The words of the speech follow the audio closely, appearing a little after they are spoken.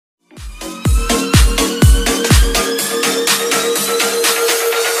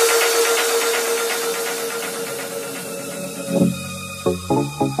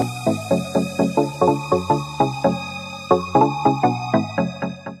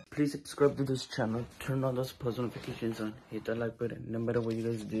please subscribe to this channel, turn on those post notifications on, hit that like button. No matter what you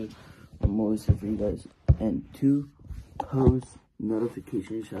guys do, I'm always here for you guys. And 2 post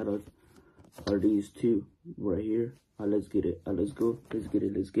notification shoutouts are these 2 right here. Let's get it. Let's go. Let's get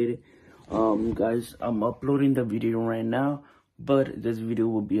it. Guys, I'm uploading the video right now, but this video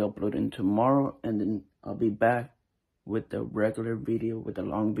will be uploading tomorrow, and then I'll be back with the regular video, with the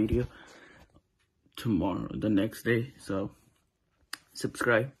long video tomorrow, the next day. So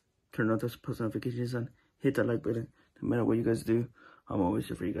subscribe, turn on those post notifications on, hit that like button. No matter what you guys do, I'm always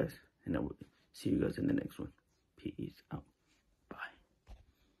here for you guys, and I will see you guys in the next one. Peace out. Bye.